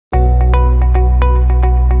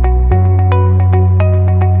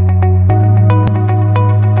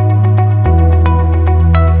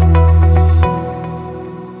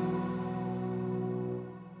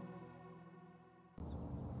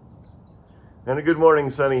And a good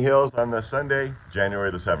morning, Sunny Hills, on this Sunday,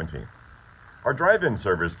 January the 17th. Our drive-in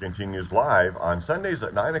service continues live on Sundays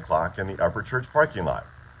at 9 o'clock in the Upper Church parking lot.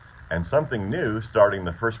 And something new, starting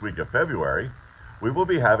the first week of February, we will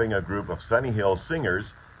be having a group of Sunny Hills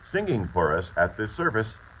singers singing for us at this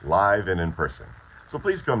service, live and in person. So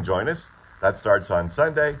please come join us. That starts on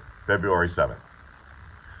Sunday, February 7th.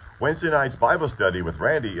 Wednesday night's Bible study with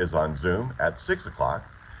Randy is on Zoom at 6 o'clock,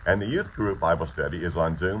 and the youth group Bible study is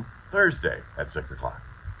on Zoom Thursday at 6 o'clock.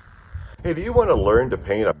 Hey, do you want to learn to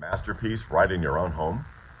paint a masterpiece right in your own home?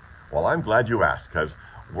 Well, I'm glad you asked, because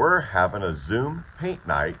we're having a Zoom paint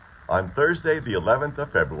night on Thursday, the 11th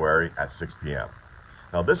of February at 6 p.m.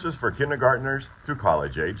 Now, this is for kindergartners through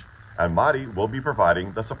college age, and Madi will be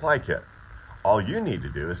providing the supply kit. All you need to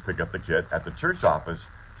do is pick up the kit at the church office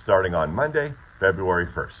starting on Monday, February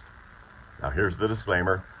 1st. Now, here's the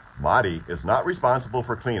disclaimer. Madi is not responsible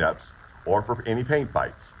for cleanups or for any paint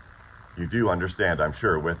fights. You do understand, I'm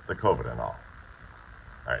sure, with the COVID and all.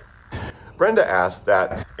 All right. Brenda asked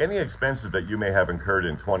that any expenses that you may have incurred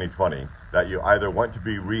in 2020 that you either want to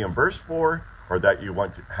be reimbursed for or that you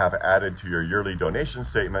want to have added to your yearly donation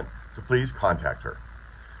statement to please contact her.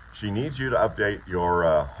 She needs you to update your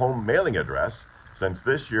home mailing address, since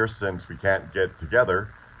this year, since we can't get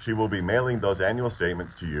together, she will be mailing those annual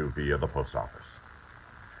statements to you via the post office.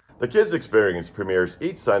 The Kids Experience premieres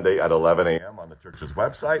each Sunday at 11 a.m. on the church's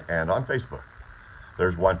website and on Facebook.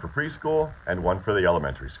 There's one for preschool and one for the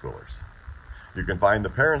elementary schoolers. You can find the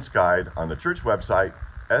Parents Guide on the church website,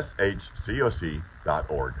 shcoc.org.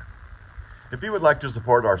 If you would like to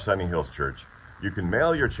support our Sunny Hills Church, you can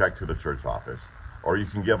mail your check to the church office, or you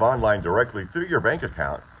can give online directly through your bank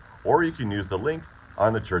account, or you can use the link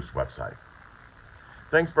on the church website.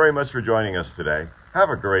 Thanks very much for joining us today.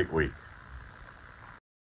 Have a great week.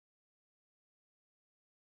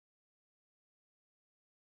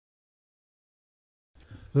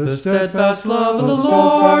 The steadfast love of the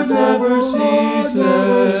Lord never ceases.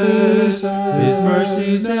 His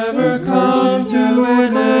mercies never come to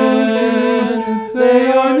an end. They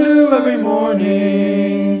are new every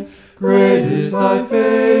morning. Great is thy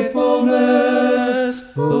faithfulness.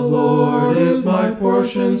 The Lord is my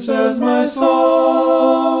portion, says my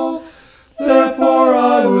soul. Therefore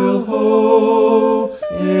I will hope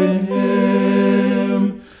in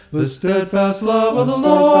him. The steadfast love of the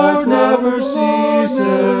Lord never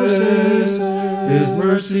ceases. His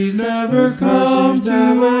mercies never come to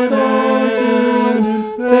an end.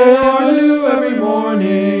 They are new every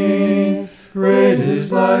morning. Great is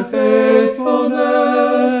thy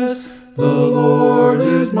faithfulness. The Lord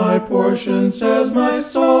is my portion, says my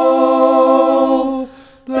soul.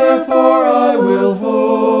 Therefore I will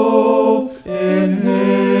hope in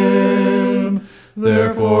him.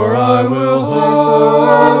 Therefore I will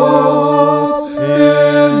hope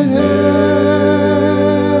in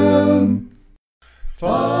him.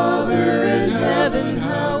 Father in heaven,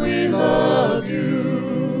 how we love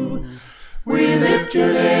you. We lift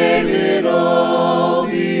your name in all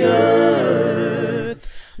the earth.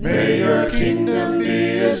 May your kingdom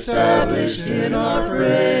be established in our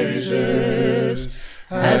praises,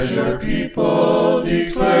 as your people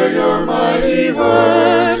declare your mighty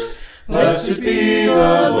works. Blessed be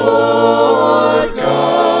the Lord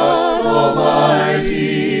God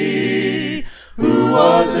Almighty, who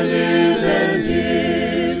was and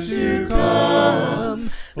is to come.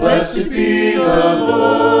 Blessed be the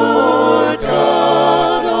Lord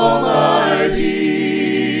God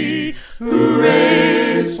Almighty, who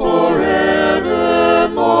reigns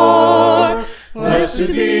forevermore. Blessed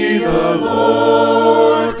be the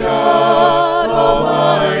Lord God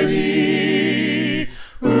Almighty,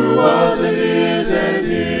 who was and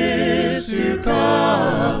is to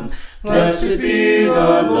come. Blessed be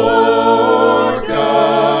the Lord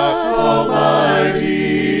God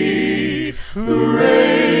Almighty, who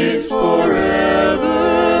reigns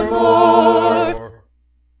forevermore.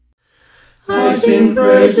 I sing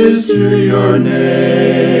praises to your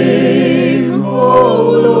name,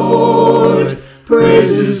 O Lord,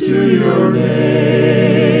 praises to your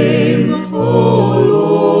name, O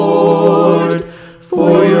Lord,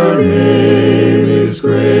 for your name is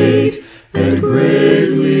great and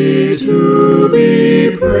greatly to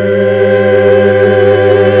be praised.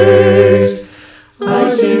 I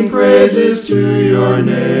sing praises to your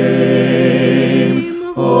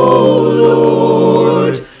name, O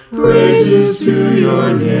Lord, praises to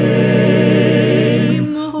your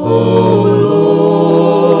name, O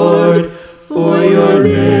Lord, for your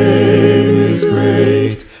name is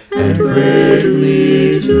great and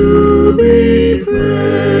greatly to be praised.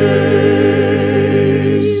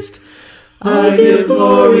 I give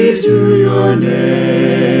glory to your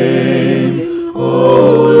name,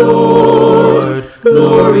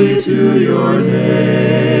 glory to your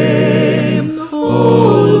name,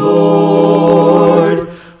 O Lord,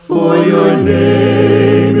 for your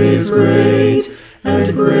name is great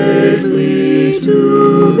and greatly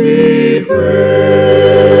to be praised.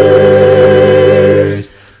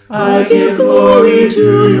 I give glory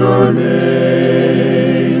to your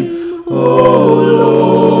name, O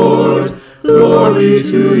Lord, glory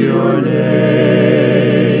to your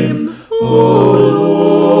name, O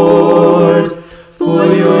Lord, for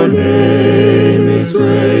your name is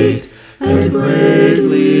great and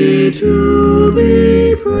greatly to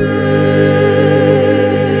be praised.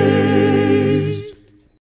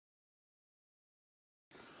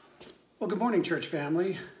 Well, good morning, church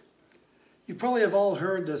family. You probably have all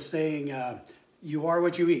heard the saying, you are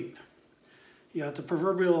what you eat. You know, it's a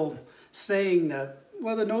proverbial saying that,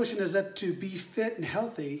 well, the notion is that to be fit and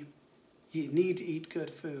healthy, you need to eat good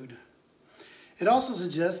food. It also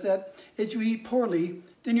suggests that if you eat poorly,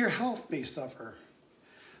 then your health may suffer.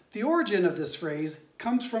 The origin of this phrase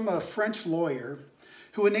comes from a French lawyer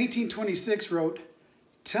who in 1826 wrote,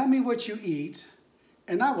 "Tell me what you eat,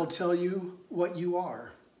 and I will tell you what you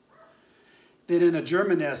are." Then in a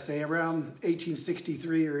German essay around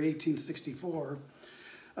 1863 or 1864,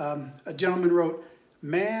 a gentleman wrote,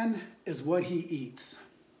 "Man is what he eats."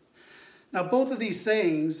 Now both of these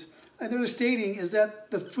sayings, and they're stating is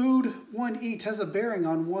that the food one eats has a bearing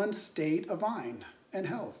on one's state of mind and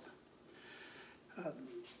health.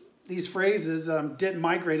 These phrases didn't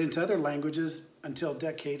migrate into other languages until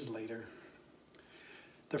decades later.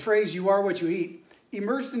 The phrase, "you are what you eat,"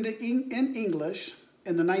 emerged in English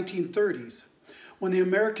in the 1930s when the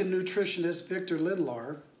American nutritionist Victor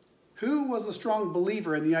Lindlar, who was a strong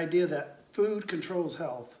believer in the idea that food controls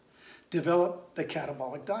health, developed the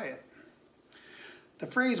catabolic diet. The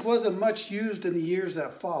phrase wasn't much used in the years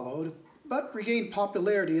that followed, but regained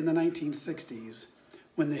popularity in the 1960s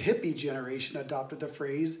when the hippie generation adopted the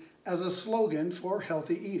phrase as a slogan for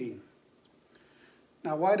healthy eating.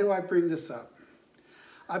 Now, why do I bring this up?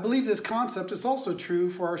 I believe this concept is also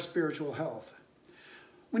true for our spiritual health.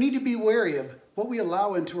 We need to be wary of what we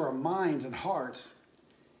allow into our minds and hearts.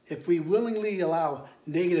 If we willingly allow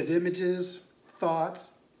negative images,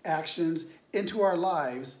 thoughts, actions into our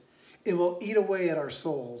lives, it will eat away at our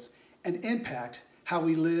souls and impact how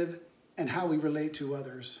we live and how we relate to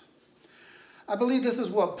others. I believe this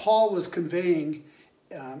is what Paul was conveying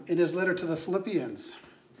in his letter to the Philippians.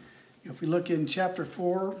 If we look in chapter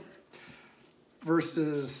 4,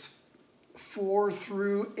 verses 4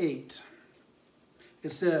 through 8,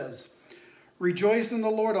 it says, "Rejoice in the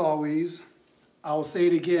Lord always. I will say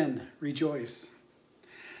it again, rejoice.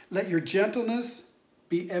 Let your gentleness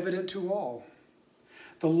be evident to all.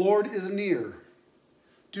 The Lord is near.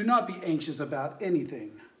 Do not be anxious about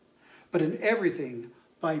anything, but in everything,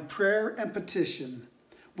 by prayer and petition,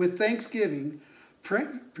 with thanksgiving,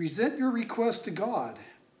 present your requests to God.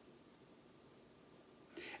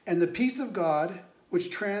 And the peace of God,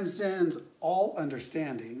 which transcends all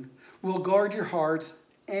understanding, will guard your hearts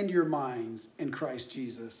and your minds in Christ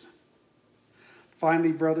Jesus.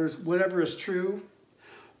 Finally, brothers, whatever is true,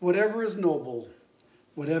 whatever is noble,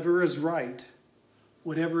 whatever is right,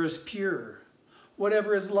 whatever is pure,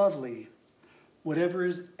 whatever is lovely, whatever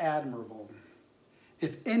is admirable,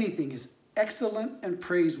 if anything is excellent and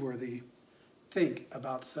praiseworthy, think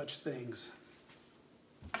about such things."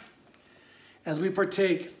 As we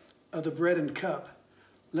partake of the bread and cup,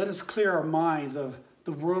 let us clear our minds of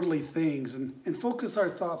the worldly things and focus our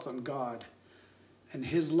thoughts on God and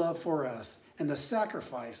his love for us and the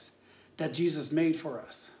sacrifice that Jesus made for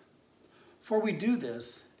us. For we do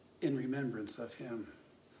this in remembrance of him.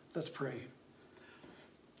 Let's pray.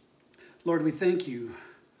 Lord, we thank you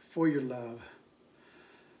for your love.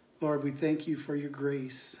 Lord, we thank you for your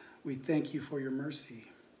grace. We thank you for your mercy.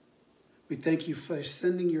 We thank you for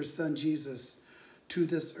sending your son Jesus to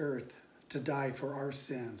this earth to die for our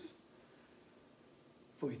sins.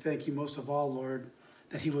 But we thank you most of all, Lord,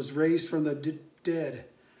 that he was raised from the dead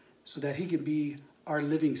so that he can be our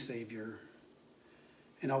living Savior.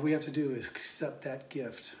 And all we have to do is accept that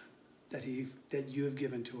gift that you have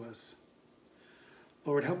given to us.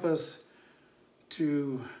 Lord, help us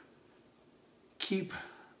to keep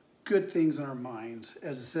good things in our minds,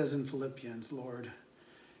 as it says in Philippians, Lord,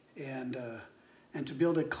 and to be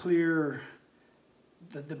able to clear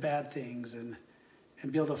the bad things and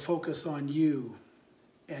be able to focus on you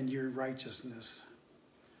and your righteousness.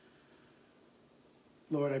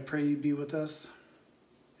 Lord, I pray you be with us,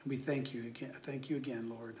 and we thank you again. Thank you again,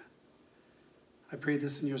 Lord. I pray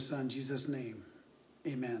this in your Son, Jesus' name.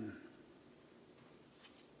 Amen.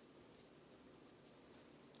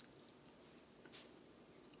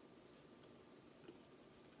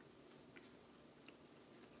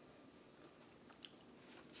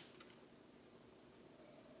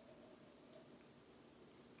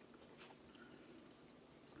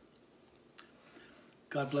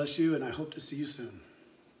 God bless you, and I hope to see you soon.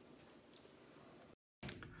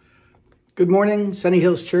 Good morning, Sunny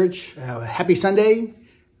Hills Church. Happy Sunday.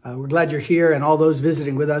 We're glad you're here, and all those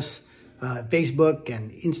visiting with us, Facebook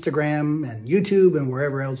and Instagram and YouTube and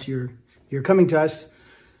wherever else you're coming to us.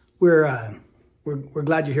 We're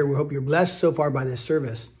glad you're here. We hope you're blessed so far by this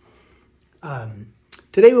service.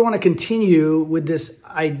 Today we want to continue with this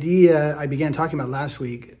idea I began talking about last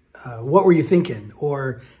week. What were you thinking?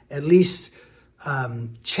 Or at least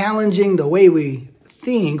challenging the way we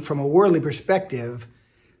think from a worldly perspective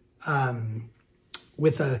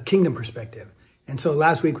with a kingdom perspective. And so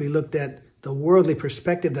last week we looked at the worldly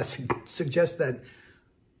perspective that suggests that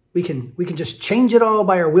we can just change it all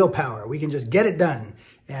by our willpower. We can just get it done.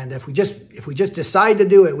 And if we just decide to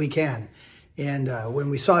do it, we can. And when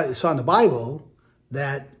we saw in the Bible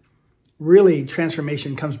that really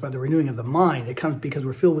transformation comes by the renewing of the mind. It comes because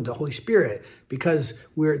we're filled with the Holy Spirit, because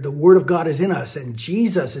the Word of God is in us and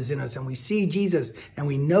Jesus is in us, and we see Jesus and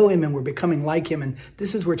we know Him and we're becoming like Him. And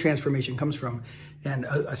this is where transformation comes from. And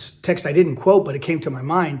a text I didn't quote, but it came to my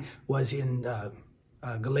mind, was in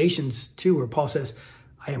Galatians 2, where Paul says,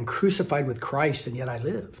 I am crucified with Christ and yet I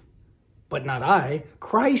live. But not I,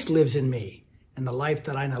 Christ lives in me. And the life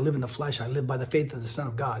that I now live in the flesh, I live by the faith of the Son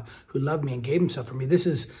of God who loved me and gave Himself for me.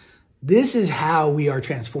 This is how we are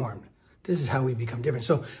transformed. This is how we become different.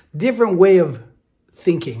 So different way of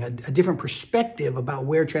thinking, a different perspective about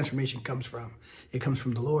where transformation comes from. It comes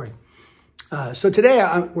from the Lord. So today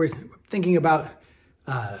we're thinking about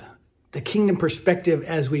the kingdom perspective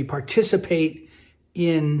as we participate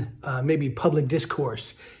in maybe public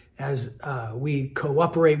discourse, as we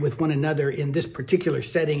cooperate with one another in this particular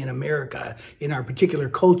setting in America, in our particular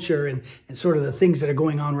culture, and sort of the things that are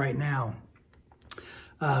going on right now.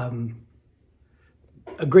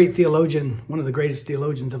 A great theologian, one of the greatest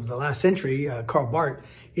theologians of the last century, Karl Barth,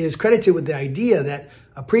 is credited with the idea that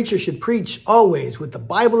a preacher should preach always with the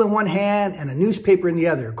Bible in one hand and a newspaper in the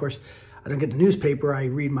other. Of course, I don't get the newspaper. I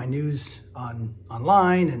read my news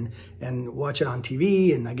online and watch it on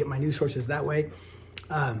TV, and I get my news sources that way.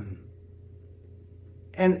 And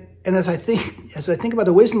as I think about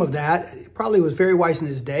the wisdom of that, it probably was very wise in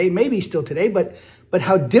his day, maybe still today, but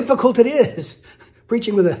how difficult it is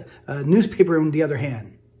preaching with a newspaper in the other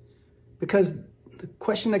hand. Because the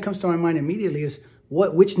question that comes to my mind immediately is,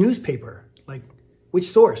 which newspaper? Like, which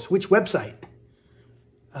source? Which website?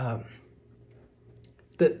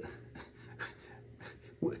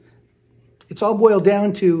 It's all boiled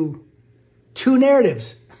down to two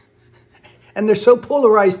narratives. And they're so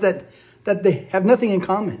polarized that they have nothing in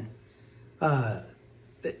common.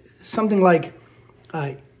 Something like,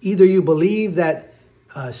 either you believe that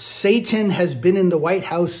Satan has been in the White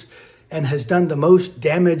House and has done the most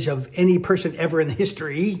damage of any person ever in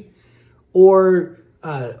history, or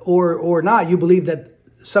not. You believe that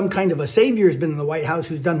some kind of a savior has been in the White House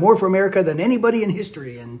who's done more for America than anybody in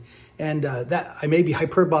history. And that I may be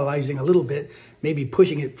hyperbolizing a little bit, maybe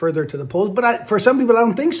pushing it further to the polls, but for some people, I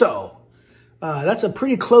don't think so. That's a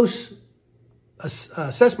pretty close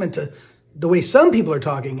assessment to the way some people are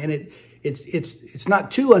talking, and it's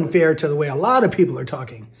not too unfair to the way a lot of people are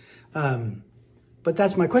talking. But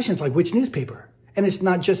that's my question. It's like, which newspaper? And it's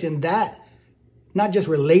not just in that, not just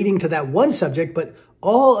relating to that one subject, but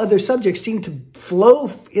all other subjects seem to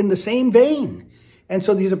flow in the same vein. And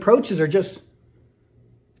so these approaches are just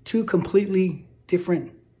two completely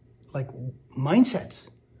different, like, mindsets.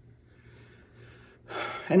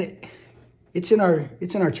 And it's in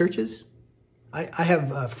our churches. I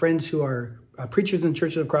have friends who are preachers in the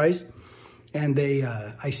Churches of Christ, and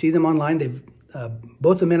I see them online. They've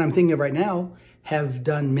both the men I'm thinking of right now have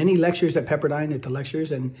done many lectures at Pepperdine at the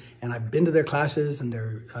lectures, and I've been to their classes, and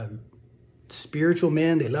they're spiritual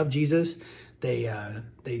men. They love Jesus. They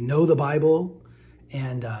know the Bible,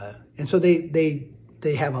 and so they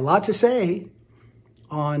have a lot to say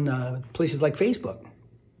on places like Facebook.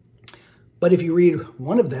 But if you read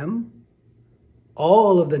one of them,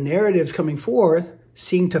 all of the narratives coming forth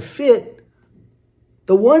seem to fit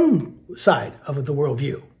the one side of the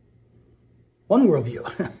worldview. One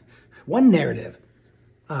worldview, one narrative.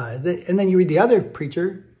 And then you read the other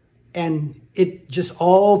preacher, and it just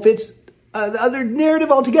all fits the other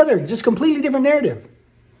narrative altogether, just completely different narrative.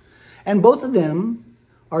 And both of them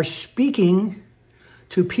are speaking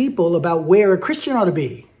to people about where a Christian ought to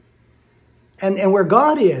be, and where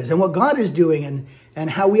God is, and what God is doing, and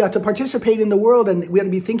how we ought to participate in the world, and we ought to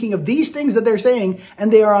be thinking of these things that they're saying,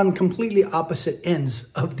 and they are on completely opposite ends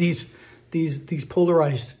of these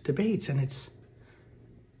polarized debates, and it's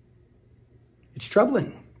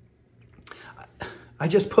troubling. I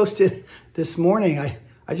just posted this morning,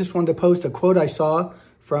 I just wanted to post a quote I saw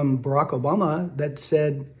from Barack Obama that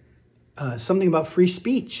said something about free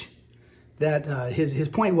speech. That his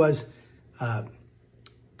point was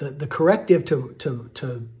the corrective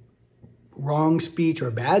to wrong speech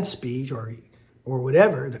or bad speech or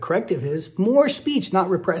whatever. The corrective is more speech, not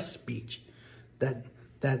repressed speech. That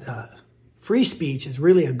free speech is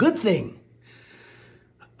really a good thing.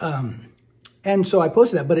 And so I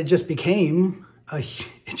posted that, but it just became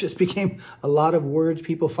a lot of words,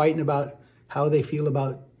 people fighting about how they feel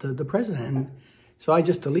about the president. And so I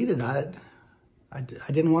just deleted that. I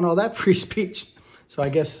didn't want all that free speech. So I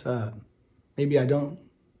guess maybe I don't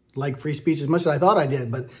like free speech as much as I thought I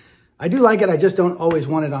did, but I do like it. I just don't always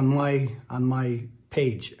want it on my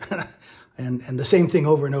page. and the same thing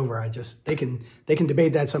over and over. They can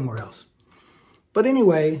debate that somewhere else. But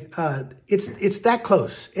anyway, it's that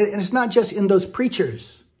close. And it's not just in those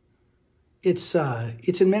preachers. It's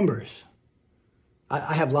in members.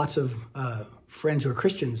 I have lots of friends who are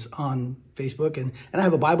Christians on Facebook, and I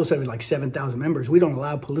have a Bible study with like 7,000 members. We don't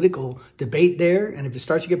allow political debate there, and if it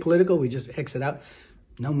starts to get political, we just exit out.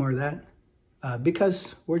 No more of that,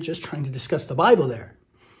 because we're just trying to discuss the Bible there.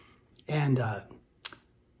 And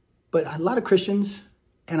but a lot of Christians,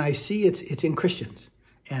 and I see it's in Christians,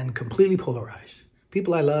 and completely polarized.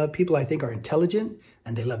 People I love, people I think are intelligent,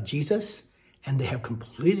 and they love Jesus, and they have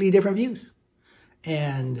completely different views.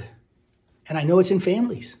 And I know it's in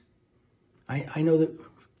families. I know that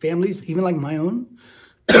families, even like my own,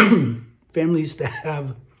 families that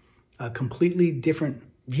have completely different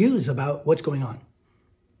views about what's going on.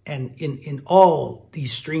 And in all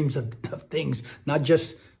these streams of things, not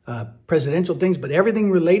just presidential things, but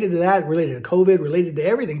everything related to that, related to COVID, related to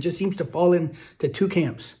everything, just seems to fall into two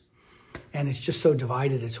camps. And it's just so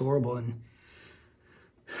divided, it's horrible. And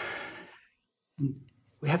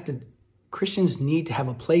we have to, Christians need to have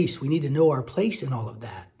a place. We need to know our place in all of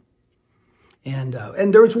that. And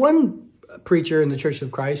there was one preacher in the Church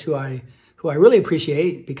of Christ who I really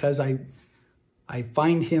appreciate, because I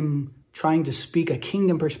find him trying to speak a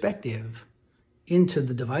kingdom perspective into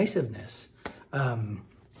the divisiveness.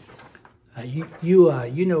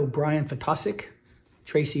 You know Brian Fatosic,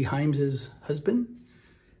 Tracy Himes's husband.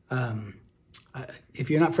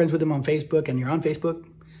 If you're not friends with him on Facebook and you're on Facebook,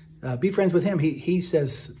 be friends with him. He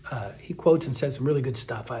says, he quotes and says some really good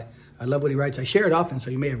stuff. I love what he writes. I share it often, so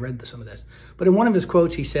you may have read some of this. But in one of his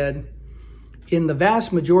quotes, he said, "In the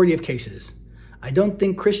vast majority of cases, I don't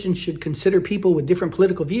think Christians should consider people with different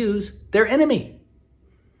political views their enemy."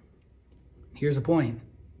 Here's the point.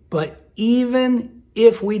 But even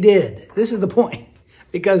if we did, this is the point,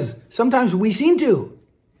 because sometimes we seem to,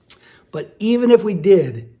 but even if we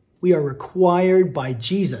did, we are required by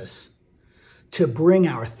Jesus to bring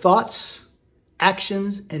our thoughts,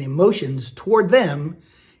 actions, and emotions toward them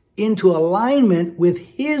into alignment with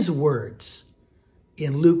his words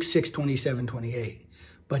in Luke 6:27-28.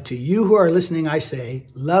 "But to you who are listening, I say,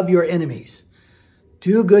 love your enemies.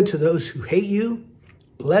 Do good to those who hate you,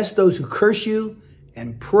 bless those who curse you,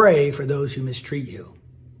 and pray for those who mistreat you."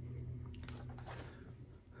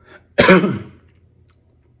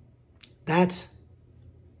 That's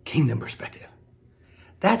kingdom perspective.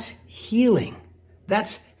 That's healing.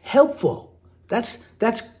 That's helpful. That's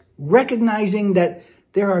recognizing that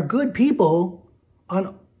there are good people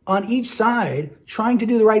on each side trying to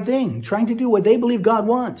do the right thing, trying to do what they believe God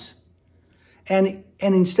wants. And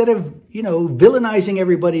instead of, villainizing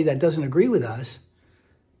everybody that doesn't agree with us,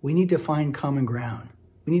 we need to find common ground.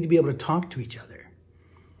 We need to be able to talk to each other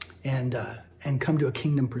and come to a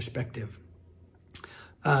kingdom perspective.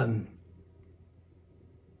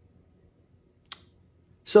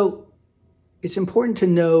 So it's important to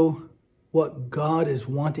know what God is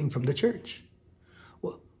wanting from the church.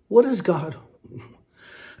 What is God,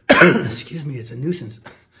 excuse me, it's a nuisance.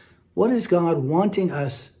 What is God wanting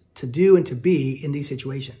us to do and to be in these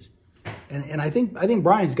situations? And I think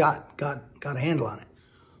Brian's got a handle on it.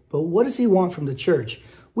 But what does he want from the church?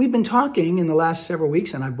 We've been talking in the last several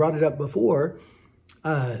weeks, and I brought it up before,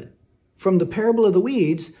 from the parable of the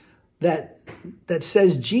weeds that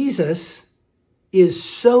says Jesus is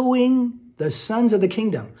sowing the sons of the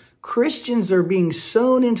kingdom. Christians are being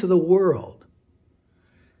sown into the world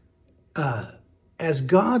as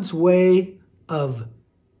God's way of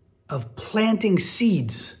planting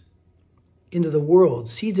seeds into the world,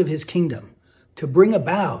 seeds of his kingdom, to bring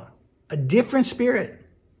about a different spirit,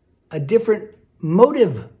 a different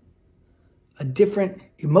motive, a different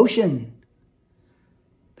emotion,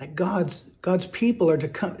 that God's people are to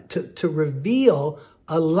come to reveal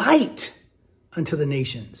a light unto the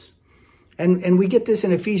nations. And we get this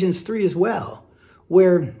in Ephesians 3 as well,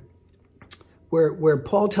 where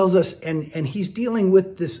Paul tells us, and he's dealing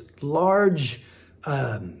with this large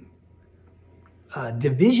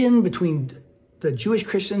division between the Jewish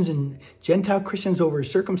Christians and Gentile Christians over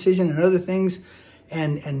circumcision and other things.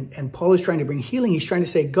 And Paul is trying to bring healing. He's trying to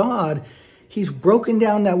say, God, he's broken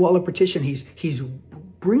down that wall of partition. He's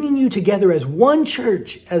bringing you together as one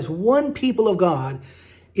church, as one people of God,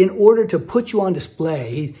 in order to put you on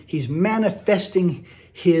display. He's manifesting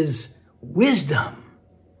his wisdom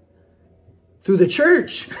through the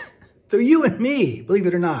church, through you and me, believe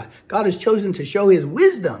it or not. God has chosen to show his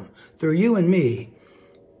wisdom through you and me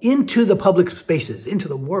into the public spaces, into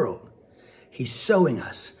the world. He's sowing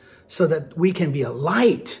us so that we can be a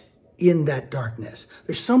light in that darkness.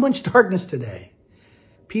 There's so much darkness today.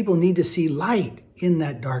 People need to see light in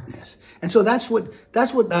that darkness. And so that's what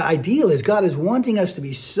the ideal is. God is wanting us to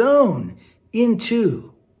be sown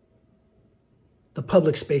into the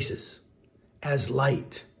public spaces as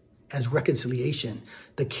light, as reconciliation.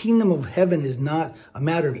 The kingdom of heaven is not a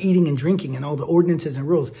matter of eating and drinking and all the ordinances and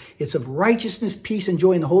rules. It's of righteousness, peace, and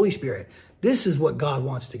joy in the Holy Spirit. This is what God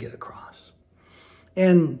wants to get across.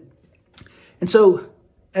 And so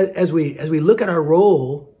as we look at our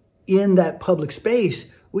role in that public space,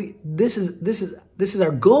 this is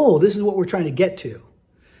our goal. This is what we're trying to get to.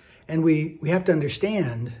 And we have to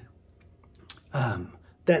understand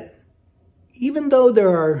that even though there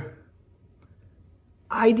are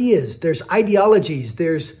ideas, there's ideologies,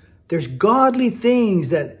 there's godly things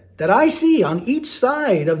that I see on each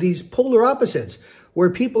side of these polar opposites,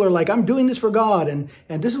 where people are like, I'm doing this for God, and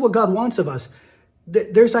this is what God wants of us.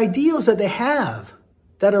 There's ideals that they have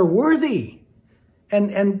that are worthy.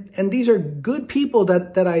 And these are good people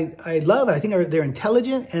that I love. I think they're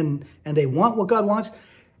intelligent and they want what God wants.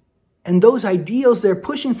 And those ideals they're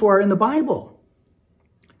pushing for are in the Bible.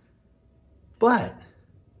 But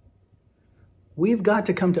we've got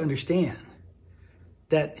to come to understand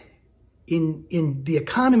that in the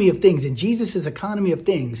economy of things, in Jesus' economy of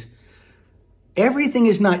things, everything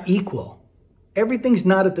is not equal. Everything's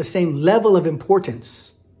not at the same level of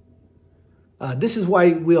importance. This is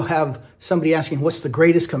why we'll have somebody asking, what's the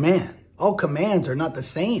greatest command? All commands are not the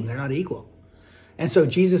same. They're not equal. And so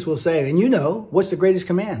Jesus will say, and you know, what's the greatest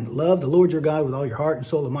command? Love the Lord your God with all your heart and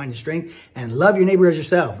soul and mind and strength, and love your neighbor as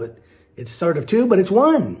yourself. But it's sort of two, but it's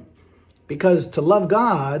one. Because to love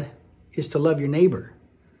God is to love your neighbor.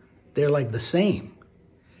 They're like the same.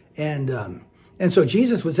 And so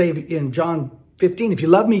Jesus would say in John 15, if you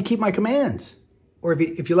love me, keep my commands. Or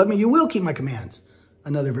if you love me, you will keep my commands.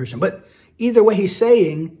 Another version. But either way, he's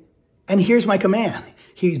saying, and here's my command.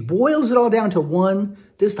 He boils it all down to one.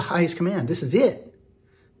 This is the highest command. This is it.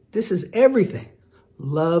 This is everything.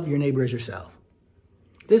 Love your neighbor as yourself.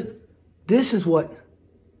 This is what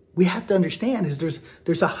we have to understand, is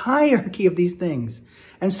there's a hierarchy of these things.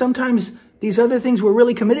 And sometimes these other things we're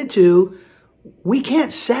really committed to, we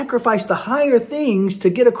can't sacrifice the higher things to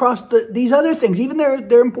get across these other things, even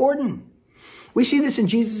they're important. We see this in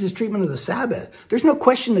Jesus' treatment of the Sabbath. There's no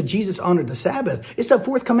question that Jesus honored the Sabbath. It's the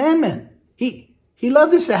fourth commandment. He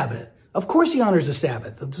loved the Sabbath. Of course he honors the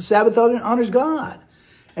Sabbath. The Sabbath honors God.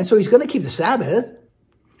 And so he's going to keep the Sabbath.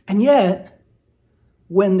 And yet,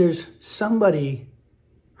 when there's somebody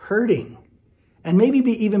hurting, and maybe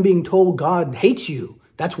even being told God hates you,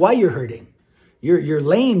 that's why you're hurting. You're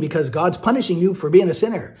lame because God's punishing you for being a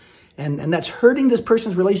sinner. And that's hurting this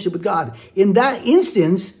person's relationship with God. In that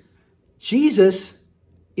instance, Jesus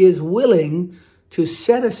is willing to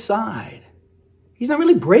set aside. He's not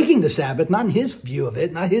really breaking the Sabbath, not in his view of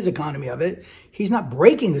it, not his economy of it. He's not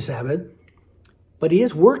breaking the Sabbath, but he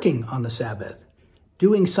is working on the Sabbath,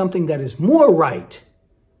 doing something that is more right,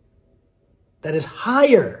 that is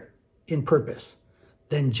higher in purpose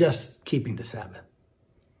than just keeping the Sabbath.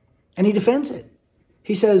 And he defends it.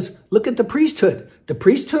 He says, look at the priesthood. The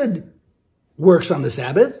priesthood works on the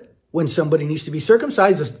Sabbath. When somebody needs to be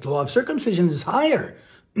circumcised, the law of circumcision is higher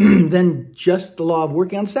than just the law of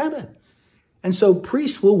working on Sabbath. And so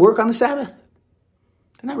priests will work on the Sabbath.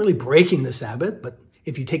 They're not really breaking the Sabbath, but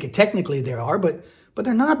if you take it technically, they are, but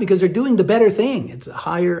they're not, because they're doing the better thing. It's a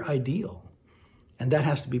higher ideal. And that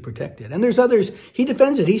has to be protected. And there's others. He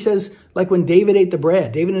defends it. He says, like when David ate the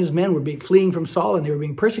bread, David and his men were fleeing from Saul, and they were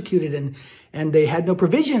being persecuted, and they had no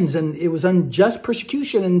provisions, and it was unjust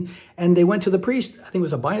persecution, and they went to the priest, I think it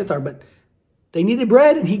was Abiathar, but they needed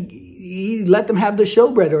bread, and he let them have the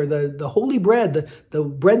showbread, or the holy bread, the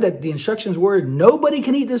bread that the instructions were, nobody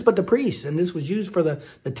can eat this but the priests. And this was used for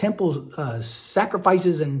the temple's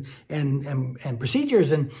sacrifices and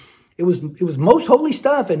procedures, and it was most holy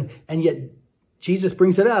stuff, and yet Jesus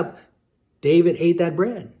brings it up. David ate that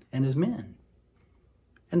bread, and his men.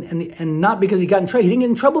 And not because he got in trouble. He didn't get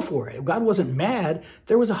in trouble for it. God wasn't mad.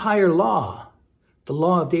 There was a higher law, the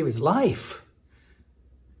law of David's life,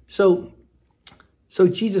 So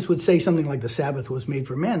Jesus would say something like the Sabbath was made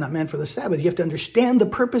for man, not man for the Sabbath. You have to understand the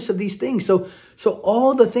purpose of these things. So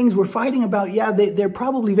all the things we're fighting about, yeah, they're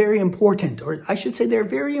probably very important, or I should say they're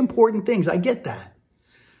very important things. I get that.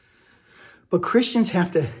 But Christians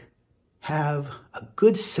have to have a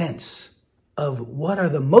good sense of what are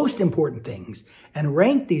the most important things and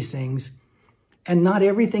rank these things. And not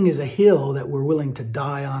everything is a hill that we're willing to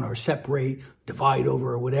die on or separate, divide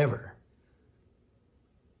over, or whatever.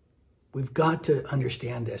 We've got to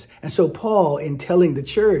understand this. And so Paul, in telling the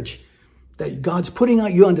church that God's putting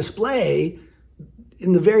you on display,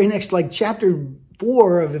 in the very next, chapter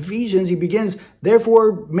 4 of Ephesians, he begins,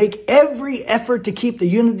 therefore make every effort to keep the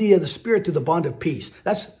unity of the Spirit through the bond of peace.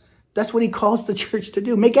 That's what he calls the church to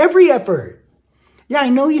do. Make every effort. Yeah, I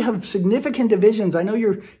know you have significant divisions. I know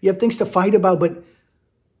you have things to fight about, but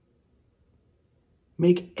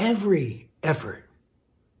make every effort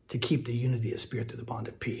to keep the unity of spirit through the bond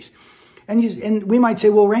of peace. And we might say,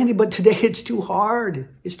 well, Randy, but today it's too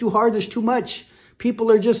hard. It's too hard. There's too much. People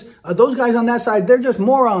are just, those guys on that side, they're just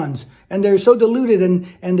morons. And they're so deluded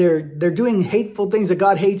and they're doing hateful things that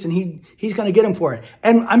God hates, and he's going to get them for it.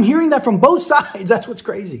 And I'm hearing that from both sides. That's what's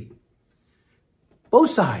crazy.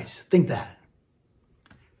 Both sides think that.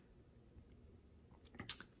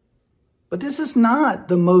 But this is not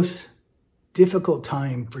the most difficult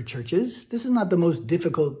time for churches. This is not the most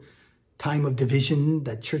difficult time of division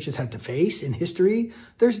that churches have to face in history.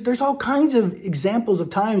 There's all kinds of examples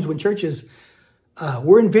of times when churches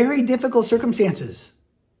were in very difficult circumstances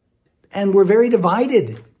and were very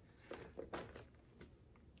divided.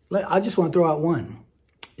 I just want to throw out one.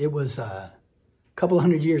 It was a couple of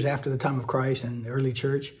hundred years after the time of Christ and the early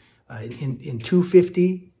church, in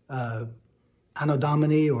 250 Anno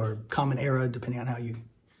Domini, or Common Era, depending on how you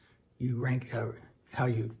rank, how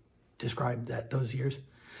you describe those years.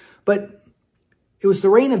 But it was the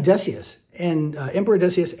reign of Decius, and Emperor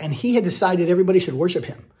Decius, and he had decided everybody should worship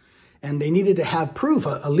him. And they needed to have proof,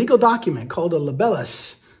 a legal document called a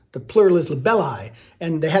libellus. The plural is libelli.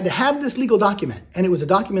 And they had to have this legal document. And it was a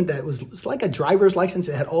document that it's like a driver's license.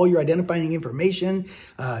 It had all your identifying information,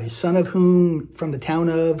 son of whom, from the town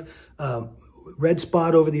of, red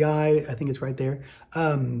spot over the eye. I think it's right there.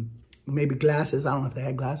 Maybe glasses. I don't know if they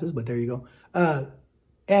had glasses, but there you go.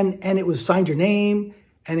 And it was signed your name,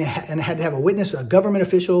 and it had to have a witness, a government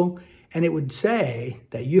official, and it would say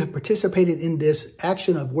that you have participated in this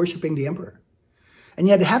action of worshiping the emperor. And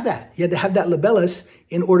you had to have that. You had to have that libellus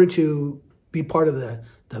in order to be part of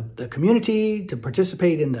the community, to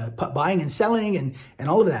participate in the buying and selling and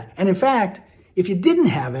all of that. And in fact, if you didn't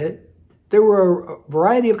have it, there were a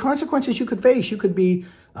variety of consequences you could face. You could be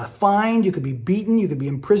fined, you could be beaten, you could be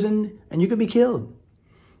imprisoned, and you could be killed.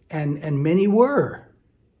 And many were.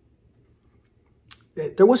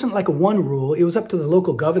 There wasn't like a one rule. It was up to the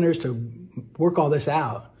local governors to work all this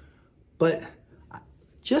out. But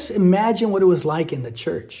just imagine what it was like in the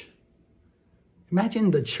church. Imagine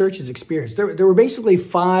the church's experience. There were basically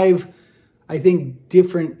 5, I think,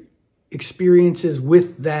 different experiences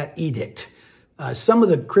with that edict. Some of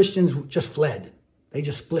the Christians just fled. They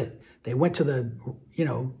just split. They went to the,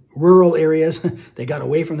 rural areas. They got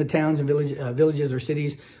away from the towns and villages or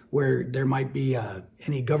cities where there might be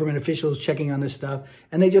any government officials checking on this stuff.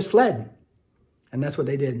 And they just fled. And that's what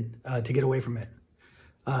they did to get away from it.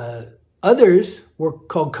 Others were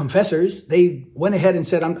called confessors. They went ahead and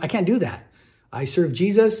said, I can't do that. I serve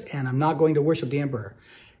Jesus, and I'm not going to worship the emperor.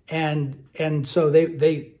 And so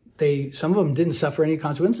they some of them didn't suffer any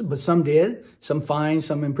consequences, but some did. Some fines,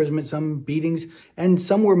 some imprisonment, some beatings, and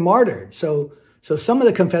some were martyred. So some of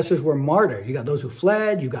the confessors were martyred. You got those who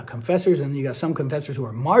fled, you got confessors, and you got some confessors who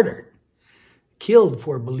were martyred, killed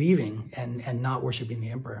for believing and not worshiping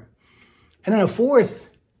the emperor. And then a fourth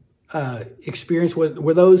experience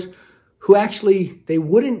were those who actually, they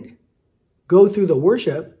wouldn't go through the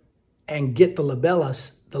worship and get the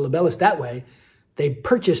libellus that way. They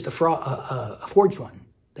purchased a forged one.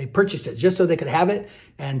 They purchased it just so they could have it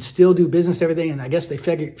and still do business, everything. And I guess they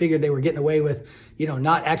figured they were getting away with,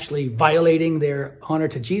 not actually violating their honor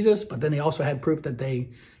to Jesus, but then they also had proof that they,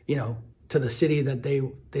 to the city that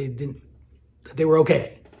they were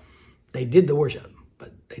okay. They did the worship,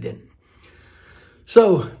 but they didn't.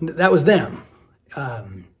 So that was them.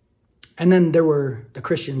 And then there were the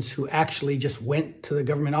Christians who actually just went to the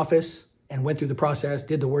government office and went through the process,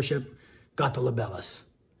 did the worship, got the libellus.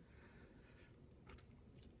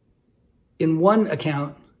 In one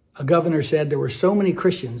account, a governor said there were so many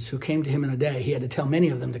Christians who came to him in a day, he had to tell many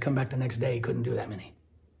of them to come back the next day. He couldn't do that many.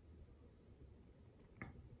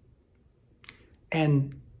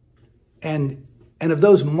 And of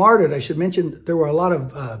those martyred, I should mention, there were a lot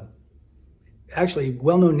of actually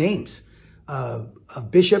well-known names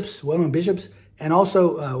of bishops, well-known bishops, and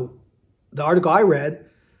also the article I read,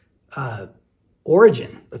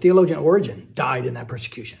 Origen, the theologian Origen, died in that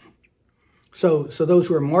persecution. So those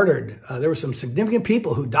who were martyred, there were some significant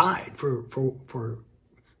people who died for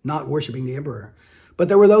not worshiping the emperor. But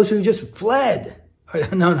there were those who just flooded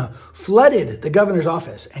the governor's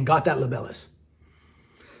office and got that libellus.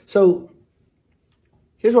 So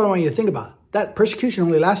here's what I want you to think about. That persecution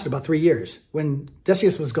only lasted about 3 years. When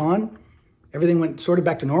Decius was gone, everything went sort of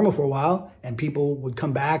back to normal for a while, and people would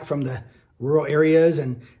come back from the rural areas,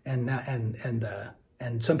 and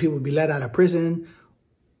some people would be let out of prison.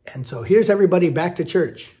 And so here's everybody back to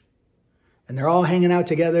church, and they're all hanging out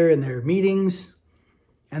together in their meetings.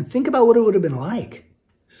 And think about what it would have been like.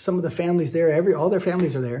 Some of the families there, all their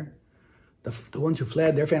families are there. The ones who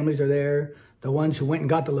fled, their families are there. The ones who went and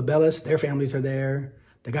got the libellus, their families are there.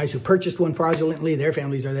 The guys who purchased one fraudulently, their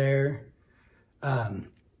families are there. The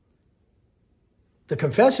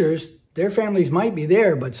confessors, their families might be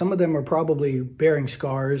there, but some of them are probably bearing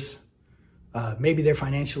scars. Maybe they're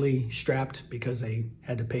financially strapped because they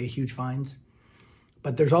had to pay huge fines.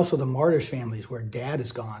 But there's also the martyrs' families where dad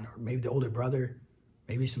is gone, or maybe the older brother,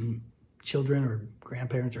 maybe some children or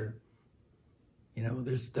grandparents, or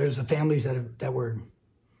there's the families that were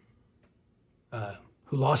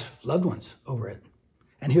who lost loved ones over it.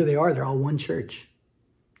 And here they are, they're all one church.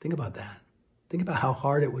 Think about that. Think about how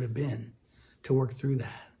hard it would have been to work through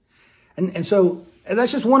that. And so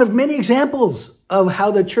that's just one of many examples of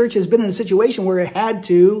how the church has been in a situation where it had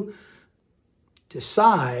to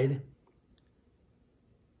decide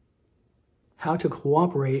how to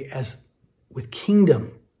cooperate with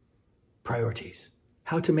kingdom priorities,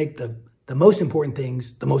 how to make the most important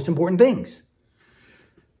things the most important things.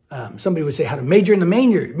 Somebody would say how to major in the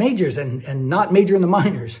majors and not major in the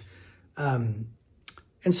minors. And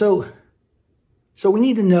so we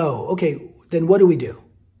need to know, okay, then what do we do?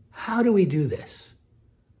 How do we do this?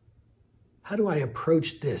 How do I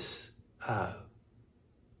approach this?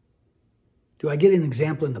 Do I get an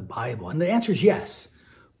example in the Bible? And the answer is yes.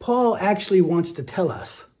 Paul actually wants to tell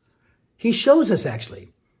us, he shows us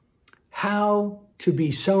actually, how to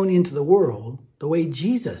be sown into the world the way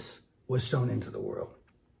Jesus was sown into the world.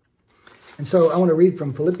 And so I want to read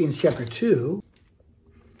from Philippians chapter 2.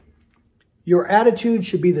 Your attitude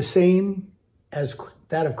should be the same as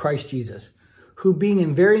that of Christ Jesus, who being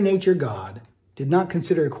in very nature God, did not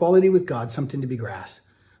consider equality with God something to be grasped,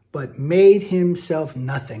 but made himself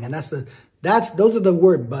nothing. And those are the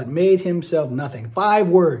words, but made himself nothing. 5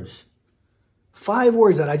 words. 5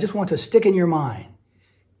 words that I just want to stick in your mind.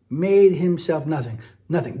 Made himself nothing.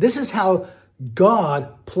 Nothing. This is how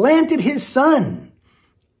God planted his son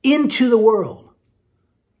into the world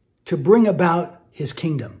to bring about his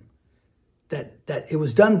kingdom. That it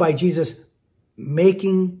was done by Jesus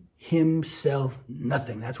making himself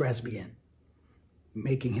nothing. That's where it has to begin.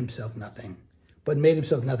 Making himself nothing. But made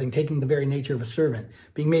himself nothing, taking the very nature of a servant,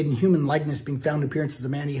 being made in human likeness, being found in appearance as a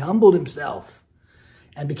man, he humbled himself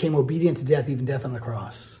and became obedient to death, even death on the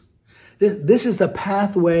cross. This is the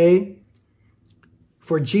pathway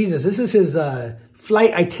for Jesus. This is his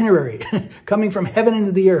flight itinerary, coming from heaven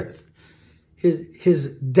into the earth. His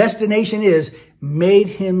destination is made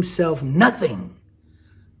himself nothing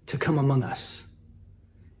to come among us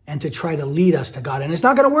and to try to lead us to God. And it's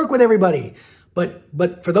not going to work with everybody,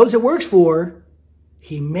 but for those it works for,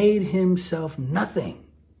 he made himself nothing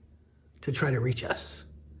to try to reach us.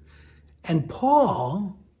 And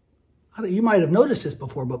Paul, you might have noticed this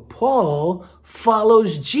before, but Paul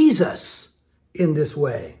follows Jesus in this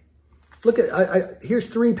way. Look at, here's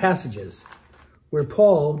 3 passages where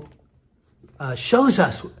Paul shows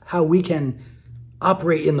us how we can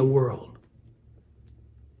operate in the world.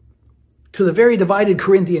 To the very divided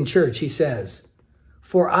Corinthian church, he says,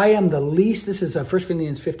 for I am the least, this is 1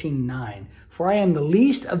 Corinthians 15:9, for I am the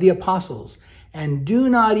least of the apostles and do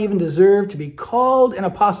not even deserve to be called an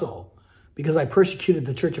apostle because I persecuted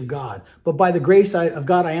the church of God. But by the grace of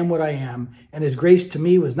God, I am what I am, and his grace to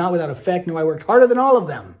me was not without effect, no, I worked harder than all of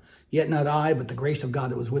them. Yet not I, but the grace of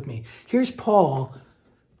God that was with me. Here's Paul,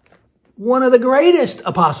 one of the greatest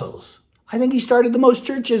apostles. I think he started the most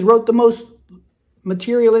churches, wrote the most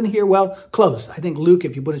material in here. Well, close. I think Luke,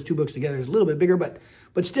 if you put his 2 books together, is a little bit bigger, but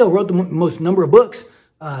still wrote the most number of books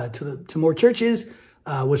to more churches,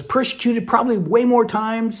 was persecuted probably way more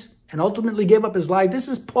times, and ultimately gave up his life. This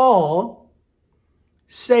is Paul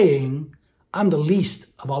saying, I'm the least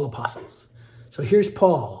of all apostles. So here's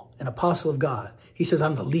Paul, an apostle of God. He says,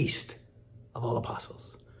 I'm the least of all apostles.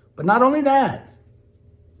 But not only that,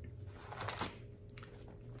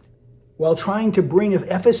 while trying to bring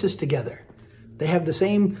Ephesus together, They have the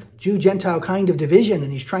same Jew-Gentile kind of division,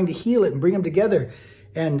 and he's trying to heal it and bring them together.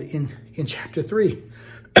 And in chapter 3,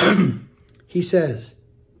 he says,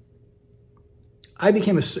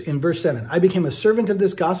 in verse 7, I became a servant of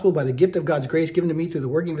this gospel by the gift of God's grace given to me through the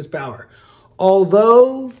working of his power.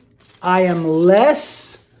 Although I am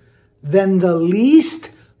less than the least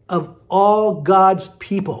of all God's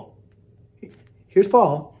people. Here's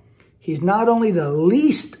Paul. He's not only the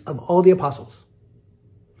least of all the apostles,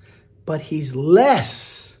 but he's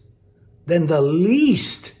less than the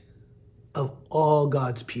least of all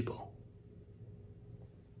God's people.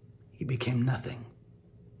 He became nothing.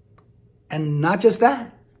 And not just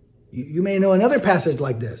that. You may know another passage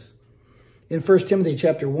like this. In 1 Timothy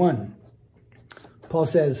chapter 1, Paul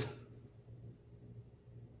says,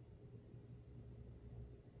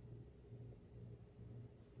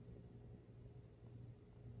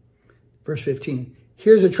 verse 15,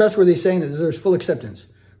 here's a trustworthy saying that deserves full acceptance.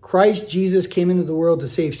 Christ Jesus came into the world to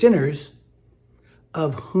save sinners,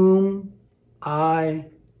 of whom I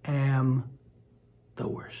am the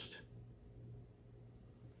worst.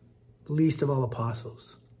 Least of all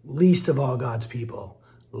apostles, least of all God's people,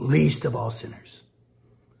 least of all sinners.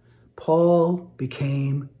 Paul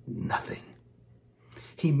became nothing.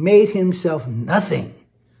 He made himself nothing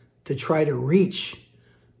to try to reach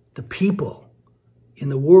the people in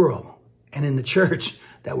the world and in the church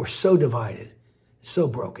that were so divided, so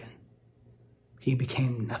broken. He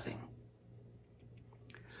became nothing.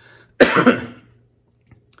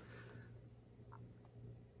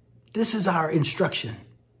 This is our instruction.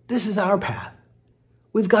 This is our path.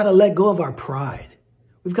 We've got to let go of our pride.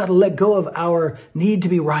 We've got to let go of our need to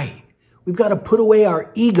be right. We've got to put away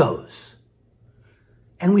our egos.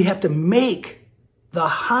 And we have to make the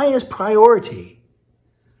highest priority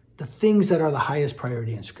the things that are the highest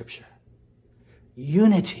priority in Scripture.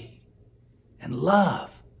 Unity and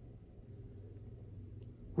love.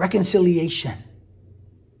 Reconciliation.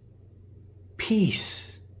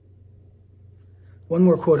 Peace. One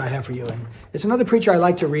more quote I have for you. And it's another preacher I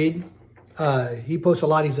like to read. He posts a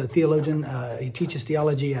lot. He's a theologian. He teaches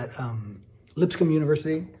theology at Lipscomb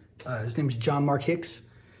University. His name is John Mark Hicks.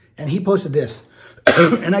 And he posted this.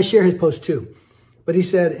 And I share his post too. But he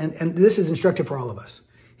said, and this is instructive for all of us.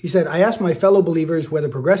 He said, I ask my fellow believers, whether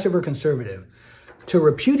progressive or conservative, to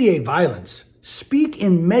repudiate violence, speak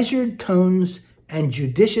in measured tones and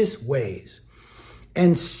judicious ways,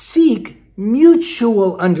 and seek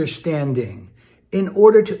mutual understanding in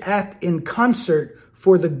order to act in concert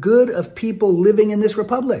for the good of people living in this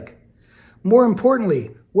republic. More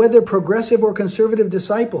importantly, whether progressive or conservative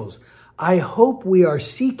disciples, I hope we are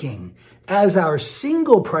seeking as our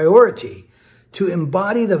single priority to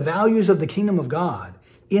embody the values of the kingdom of God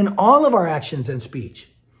in all of our actions and speech.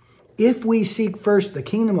 If we seek first the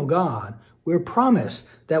kingdom of God, we're promised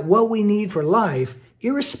that what we need for life,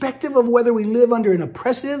 irrespective of whether we live under an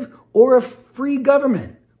oppressive or a free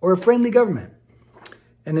government or a friendly government.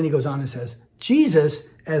 And then he goes on and says, Jesus,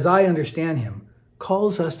 as I understand him,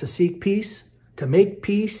 calls us to seek peace, to make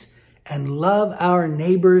peace, and love our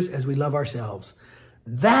neighbors as we love ourselves.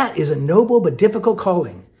 That is a noble but difficult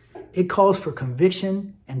calling. It calls for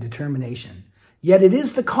conviction and determination. Yet it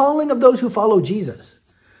is the calling of those who follow Jesus.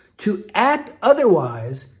 To act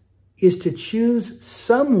otherwise is to choose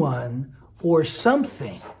someone or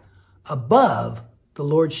something above the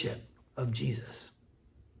lordship of Jesus.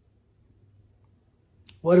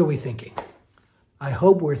 What are we thinking? I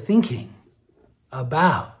hope we're thinking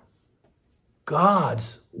about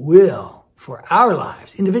God's will for our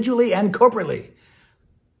lives, individually and corporately,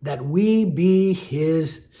 that we be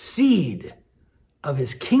his seed of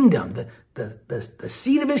his kingdom, the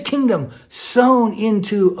seed of his kingdom sown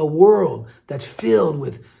into a world that's filled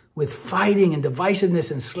with fighting and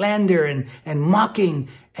divisiveness and slander and mocking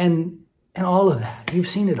and all of that. You've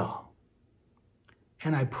seen it all.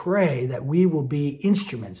 And I pray that we will be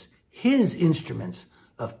instruments, his instruments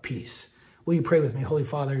of peace. Will you pray with me? Holy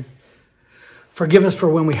Father, forgive us for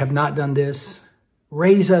when we have not done this.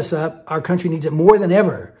 Raise us up. Our country needs it more than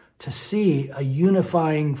ever to see a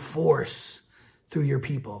unifying force through your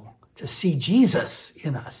people, to see Jesus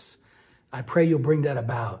in us. I pray you'll bring that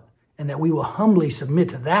about and that we will humbly submit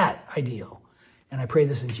to that ideal. And I pray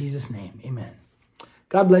this in Jesus' name. Amen.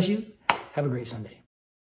 God bless you. Have a great Sunday.